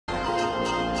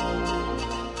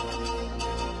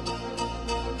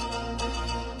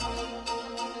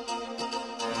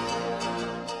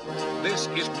This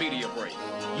is Media Break.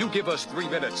 You give us 3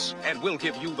 minutes, and we'll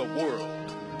give you the world.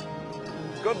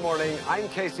 Good morning. I'm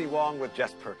Casey Wong with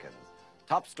Jess Perkins.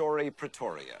 Top story,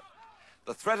 Pretoria.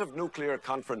 The threat of nuclear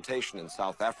confrontation in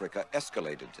South Africa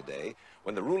escalated today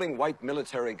when the ruling white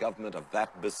military government of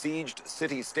that besieged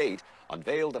city-state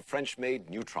unveiled a French-made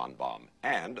neutron bomb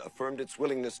and affirmed its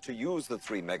willingness to use the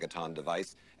 3-megaton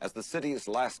device as the city's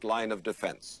last line of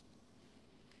defense.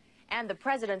 And the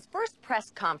president's first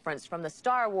press conference from the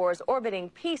Star Wars orbiting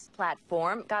peace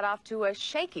platform got off to a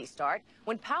shaky start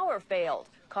when power failed,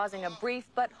 causing a brief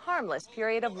but harmless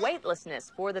period of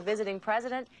weightlessness for the visiting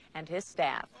president and his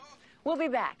staff. We'll be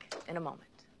back in a moment.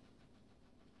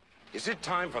 Is it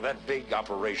time for that big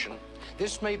operation?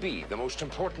 This may be the most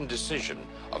important decision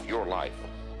of your life.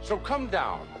 So come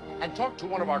down and talk to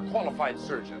one of our qualified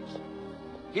surgeons.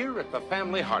 Here at the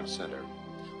Family Heart Center,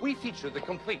 we feature the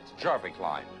complete Jarvik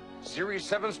line. Series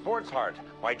 7 Sports Heart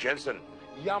by Jensen.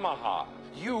 Yamaha.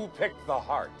 You pick the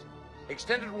heart.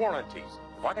 Extended warranties.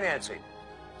 Financing.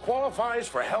 Qualifies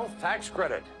for health tax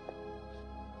credit.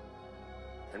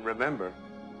 And remember,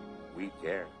 we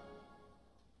care.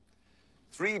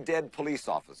 3 dead police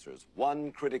officers,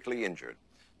 1 critically injured.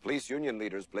 Police union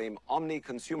leaders blame Omni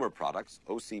Consumer Products,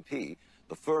 OCP,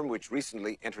 the firm which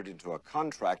recently entered into a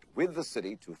contract with the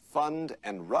city to fund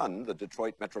and run the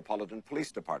Detroit Metropolitan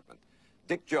Police Department.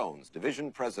 Dick Jones, Division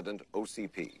President,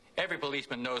 OCP. Every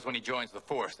policeman knows when he joins the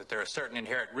force that there are certain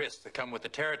inherent risks that come with the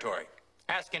territory.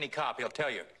 Ask any cop, he'll tell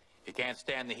you. If you can't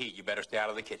stand the heat, you better stay out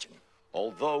of the kitchen.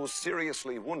 Although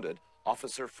seriously wounded,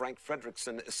 Officer Frank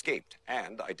Fredrickson escaped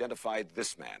and identified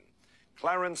this man.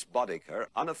 Clarence Boddicker,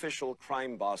 unofficial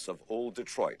crime boss of Old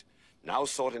Detroit, now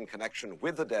sought in connection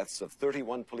with the deaths of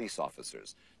 31 police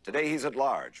officers. Today he's at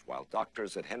large, while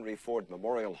doctors at Henry Ford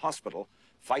Memorial Hospital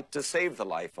fight to save the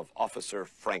life of Officer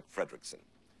Frank Fredrickson.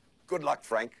 Good luck,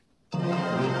 Frank.